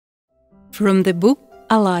From the book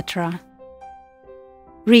ALLATRA.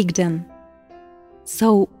 Rigdan.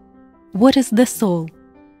 So, what is the soul?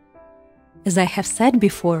 As I have said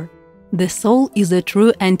before, the soul is a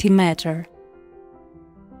true antimatter,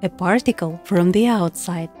 a particle from the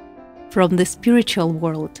outside, from the spiritual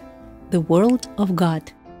world, the world of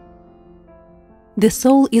God. The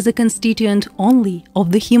soul is a constituent only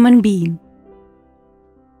of the human being.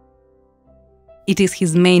 It is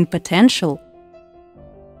his main potential,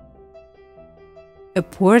 a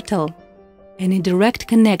portal and a direct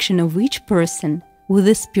connection of each person with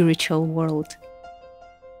the spiritual world.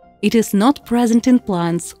 It is not present in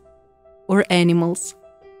plants or animals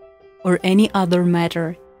or any other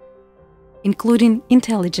matter, including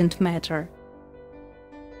intelligent matter.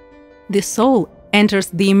 The soul enters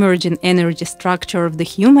the emergent energy structure of the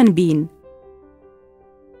human being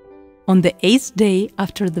on the 8th day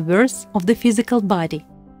after the birth of the physical body,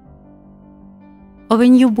 of a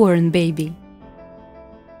newborn baby.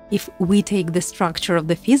 If we take the structure of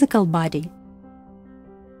the physical body,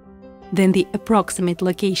 then the approximate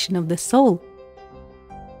location of the soul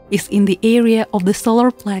is in the area of the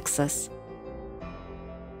solar plexus.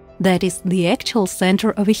 That is the actual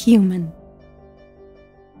center of a human.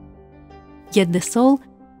 Yet the soul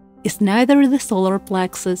is neither the solar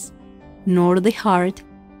plexus, nor the heart,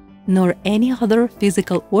 nor any other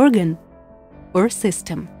physical organ or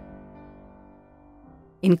system,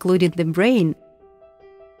 including the brain,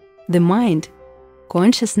 the mind,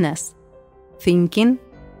 consciousness, thinking,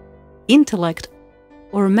 intellect,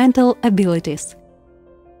 or mental abilities.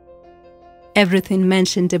 Everything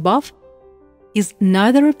mentioned above is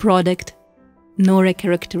neither a product nor a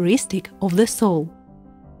characteristic of the soul.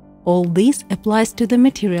 All this applies to the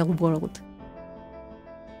material world.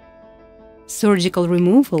 Surgical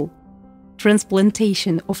removal,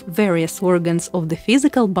 transplantation of various organs of the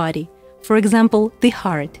physical body, for example, the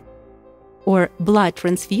heart, or blood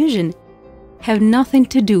transfusion, have nothing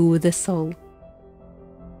to do with the soul.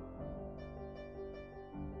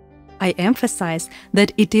 I emphasize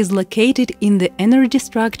that it is located in the energy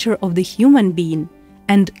structure of the human being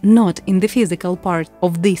and not in the physical part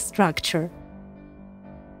of this structure.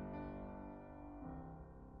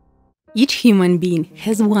 Each human being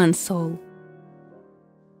has one soul.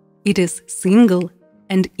 It is single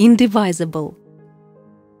and indivisible.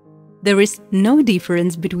 There is no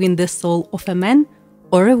difference between the soul of a man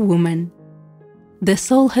or a woman. The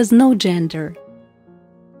soul has no gender.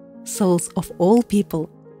 Souls of all people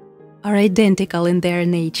are identical in their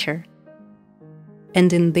nature.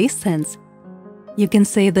 And in this sense, you can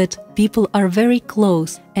say that people are very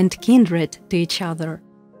close and kindred to each other.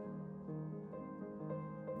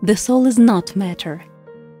 The soul is not matter.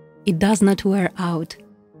 It does not wear out.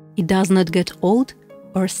 It does not get old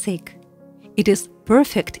or sick. It is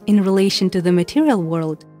perfect in relation to the material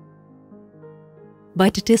world,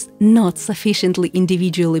 but it is not sufficiently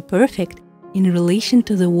individually perfect in relation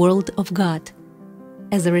to the world of God.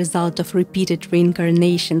 As a result of repeated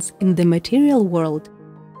reincarnations in the material world,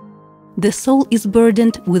 the soul is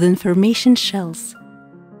burdened with information shells.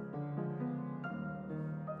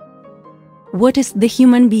 What is the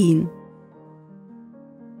human being?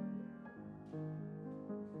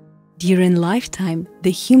 During lifetime,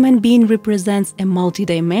 the human being represents a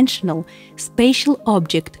multidimensional, spatial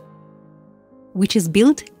object which is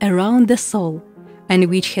built around the soul and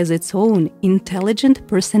which has its own intelligent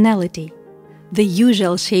personality. The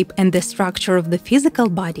usual shape and the structure of the physical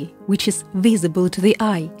body, which is visible to the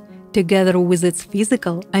eye, together with its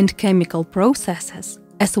physical and chemical processes,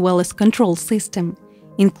 as well as control system,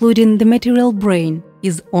 including the material brain,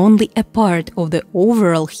 is only a part of the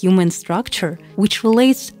overall human structure which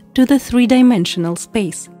relates to the three-dimensional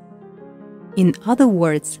space. In other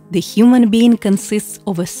words, the human being consists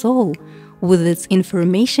of a soul with its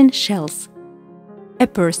information shells, a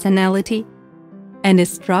personality, and a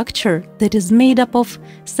structure that is made up of,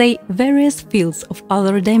 say, various fields of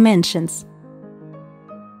other dimensions,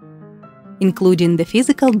 including the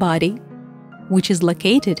physical body, which is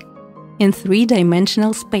located in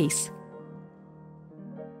three-dimensional space.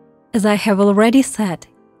 As I have already said,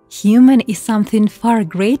 human is something far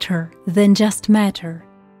greater than just matter.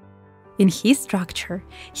 In his structure,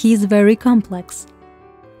 he is very complex,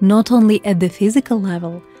 not only at the physical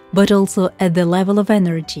level, but also at the level of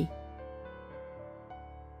energy.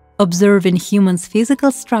 Observing human's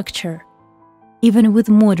physical structure, even with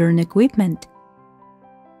modern equipment,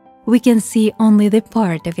 we can see only the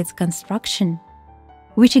part of its construction,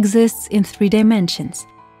 which exists in three dimensions.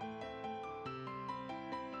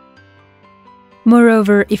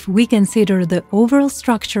 Moreover, if we consider the overall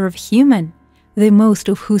structure of human, the most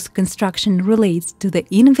of whose construction relates to the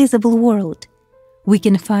invisible world, we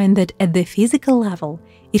can find that at the physical level,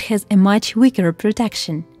 it has a much weaker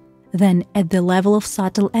protection than at the level of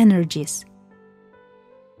subtle energies.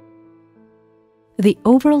 The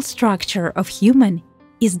overall structure of human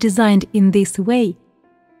is designed in this way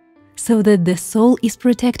so that the soul is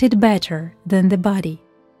protected better than the body.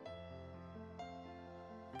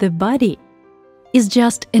 The body is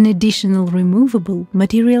just an additional removable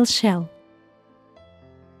material shell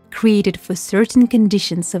created for certain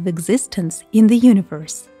conditions of existence in the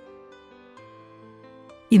universe,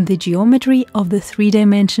 in the geometry of the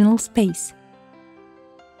three-dimensional space.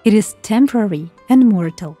 It is temporary and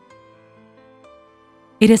mortal.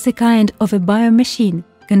 It is a kind of a biomachine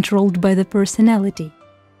controlled by the personality,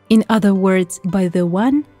 in other words, by the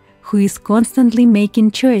one who is constantly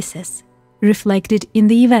making choices reflected in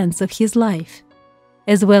the events of his life,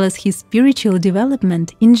 as well as his spiritual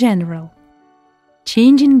development in general.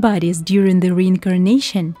 Changing bodies during the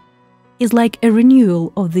reincarnation is like a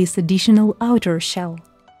renewal of this additional outer shell.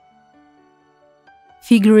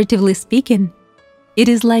 Figuratively speaking, it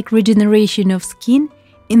is like regeneration of skin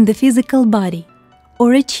in the physical body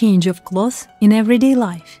or a change of clothes in everyday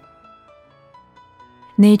life.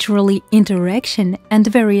 Naturally, interaction and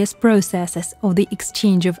various processes of the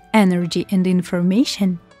exchange of energy and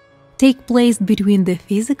information take place between the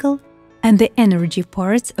physical and the energy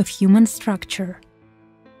parts of human structure.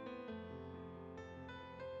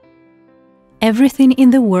 Everything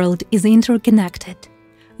in the world is interconnected.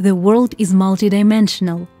 The world is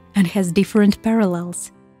multidimensional and has different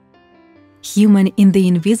parallels. Human in the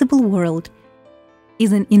invisible world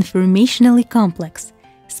is an informationally complex,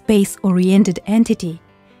 space-oriented entity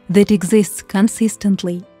that exists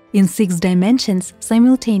consistently in 6 dimensions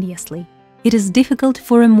simultaneously. It is difficult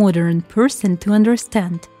for a modern person to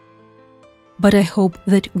understand. But I hope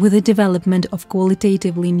that with the development of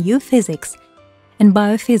qualitatively new physics and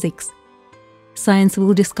biophysics, science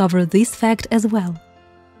will discover this fact as well.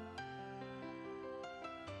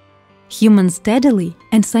 Human steadily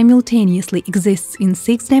and simultaneously exists in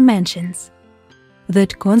 6 dimensions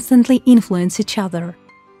that constantly influence each other.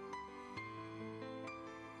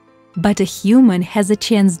 But a human has a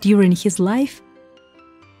chance during his life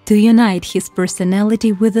to unite his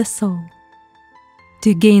personality with the soul,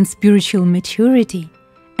 to gain spiritual maturity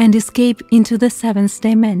and escape into the 7th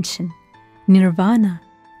dimension, nirvana,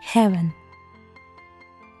 heaven.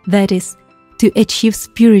 That is, to achieve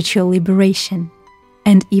spiritual liberation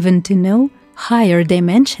and even to know higher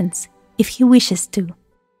dimensions if he wishes to.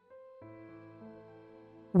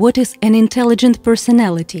 What is an intelligent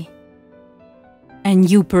personality? A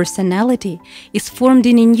new personality is formed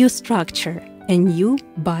in a new structure, a new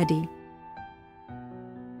body.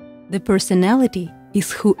 The personality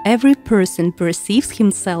is who every person perceives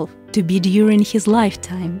himself to be during his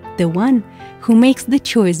lifetime, the one who makes the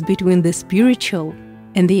choice between the spiritual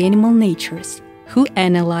and the animal natures, who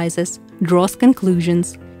analyzes, draws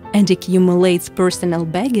conclusions, and accumulates personal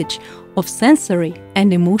baggage of sensory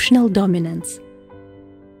and emotional dominance.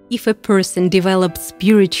 If a person develops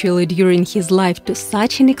spiritually during his life to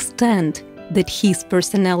such an extent that his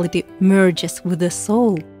personality merges with the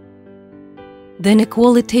soul, then a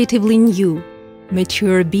qualitatively new,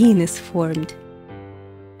 mature being is formed.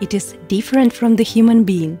 It is different from the human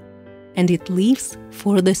being, and it lives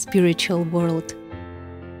for the spiritual world.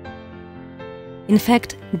 In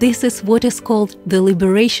fact, this is what is called the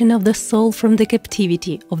liberation of the soul from the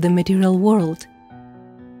captivity of the material world,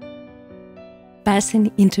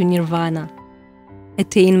 passing into nirvana,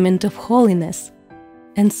 attainment of holiness,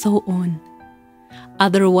 and so on.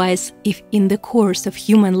 Otherwise, if in the course of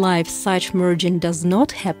human life such merging does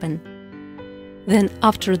not happen, then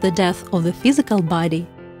after the death of the physical body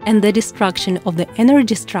and the destruction of the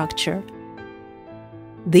energy structure,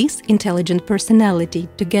 this intelligent personality,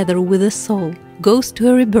 together with the soul, goes to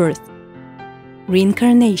a rebirth,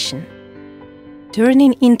 reincarnation,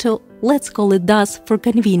 turning into, let's call it thus for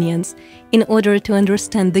convenience, in order to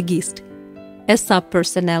understand the gist, a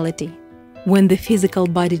subpersonality. When the physical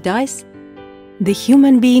body dies, the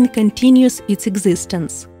human being continues its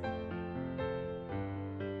existence.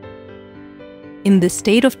 In the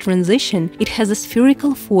state of transition, it has a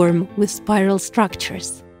spherical form with spiral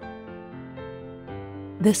structures.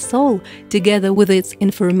 The soul, together with its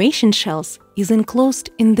information shells, is enclosed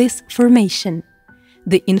in this formation.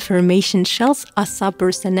 The information shells are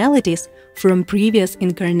subpersonalities from previous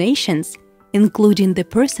incarnations, including the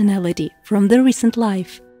personality from the recent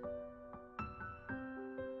life.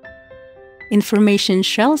 Information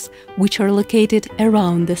shells, which are located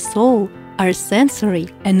around the soul, are sensory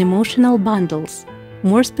and emotional bundles,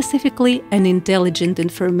 more specifically an intelligent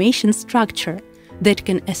information structure that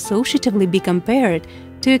can associatively be compared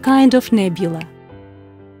to a kind of nebula,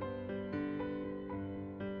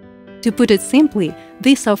 To put it simply,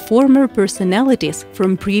 these are former personalities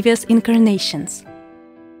from previous incarnations.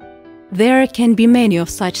 There can be many of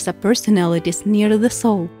such subpersonalities near the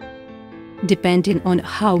soul, depending on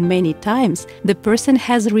how many times the person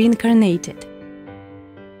has reincarnated.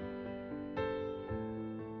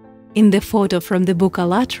 In the photo from the book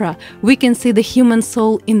ALLATRA, we can see the human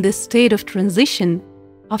soul in the state of transition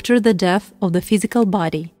after the death of the physical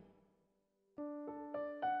body.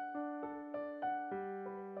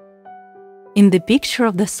 In the picture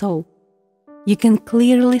of the soul, you can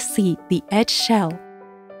clearly see the edge shell.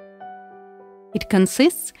 It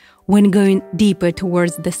consists, when going deeper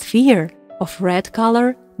towards the sphere, of red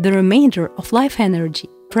color, the remainder of life energy,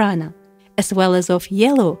 prana, as well as of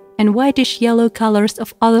yellow and whitish-yellow colors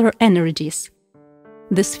of other energies.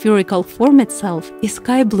 The spherical form itself is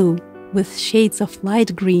sky blue with shades of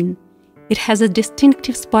light green. It has a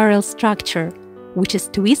distinctive spiral structure, which is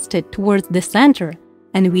twisted towards the center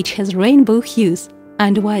and which has rainbow hues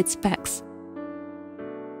and white specks.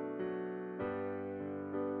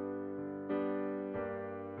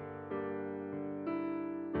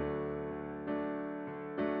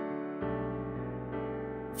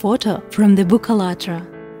 Photo from the book ALLATRA: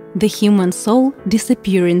 the human soul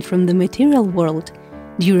disappearing from the material world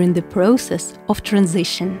during the process of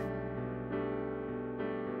transition.